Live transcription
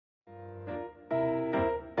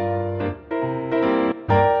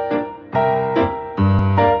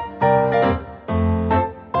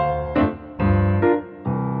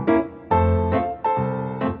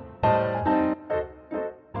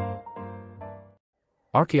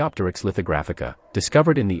ARCHAEOPTERYX LITHOGRAPHICA,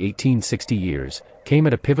 discovered in the 1860 years, came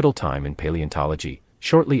at a pivotal time in paleontology,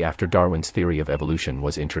 shortly after Darwin's theory of evolution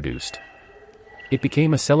was introduced. It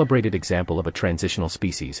became a celebrated example of a transitional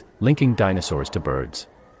species, linking dinosaurs to birds.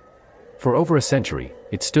 For over a century,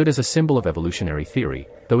 it stood as a symbol of evolutionary theory,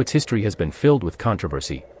 though its history has been filled with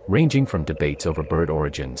controversy, ranging from debates over bird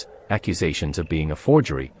origins, accusations of being a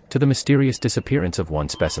forgery, to the mysterious disappearance of one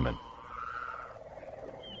specimen.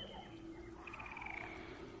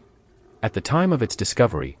 At the time of its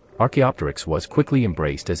discovery, Archaeopteryx was quickly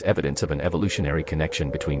embraced as evidence of an evolutionary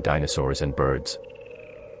connection between dinosaurs and birds.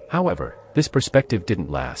 However, this perspective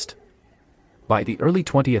didn't last. By the early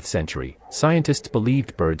 20th century, scientists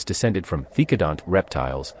believed birds descended from thecodont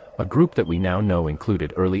reptiles, a group that we now know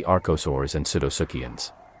included early archosaurs and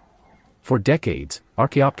pseudosuchians. For decades,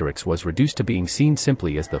 Archaeopteryx was reduced to being seen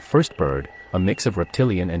simply as the first bird, a mix of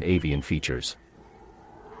reptilian and avian features.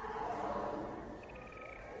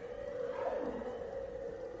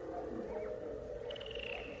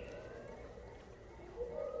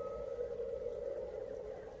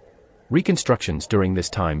 Reconstructions during this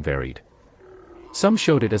time varied. Some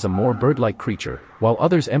showed it as a more bird-like creature, while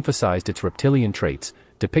others emphasized its reptilian traits,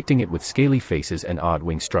 depicting it with scaly faces and odd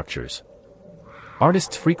wing structures.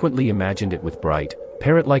 Artists frequently imagined it with bright,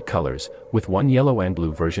 parrot-like colors, with one yellow and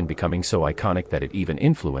blue version becoming so iconic that it even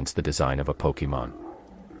influenced the design of a Pokémon.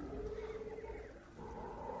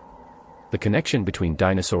 The connection between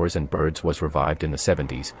dinosaurs and birds was revived in the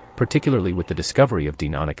 70s, particularly with the discovery of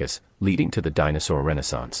Deinonychus, leading to the dinosaur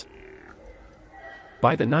renaissance.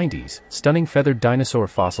 By the 90s, stunning feathered dinosaur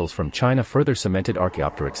fossils from China further cemented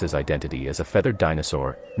Archaeopteryx's identity as a feathered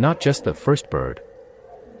dinosaur, not just the first bird.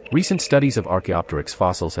 Recent studies of Archaeopteryx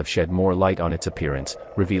fossils have shed more light on its appearance,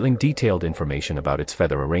 revealing detailed information about its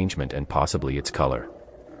feather arrangement and possibly its color.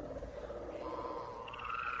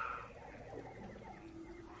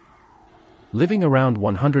 Living around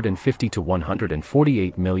 150 to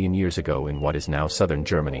 148 million years ago in what is now southern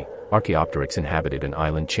Germany, Archaeopteryx inhabited an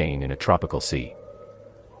island chain in a tropical sea.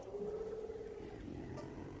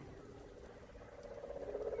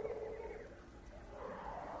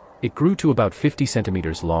 It grew to about 50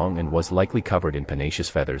 centimeters long and was likely covered in pennaceous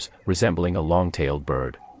feathers, resembling a long-tailed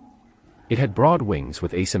bird. It had broad wings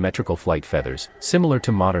with asymmetrical flight feathers, similar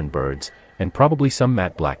to modern birds, and probably some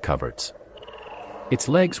matte black coverts. Its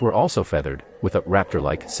legs were also feathered, with a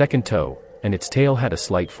raptor-like second toe, and its tail had a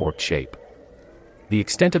slight forked shape. The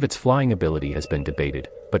extent of its flying ability has been debated,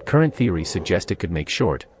 but current theories suggest it could make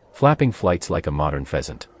short, flapping flights like a modern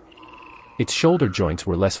pheasant. Its shoulder joints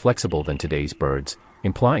were less flexible than today's birds,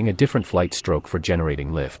 implying a different flight stroke for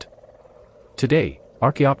generating lift. Today,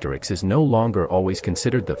 Archaeopteryx is no longer always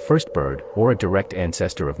considered the first bird or a direct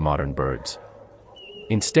ancestor of modern birds.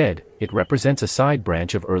 Instead, it represents a side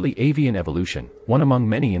branch of early avian evolution, one among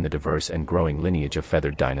many in the diverse and growing lineage of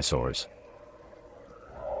feathered dinosaurs.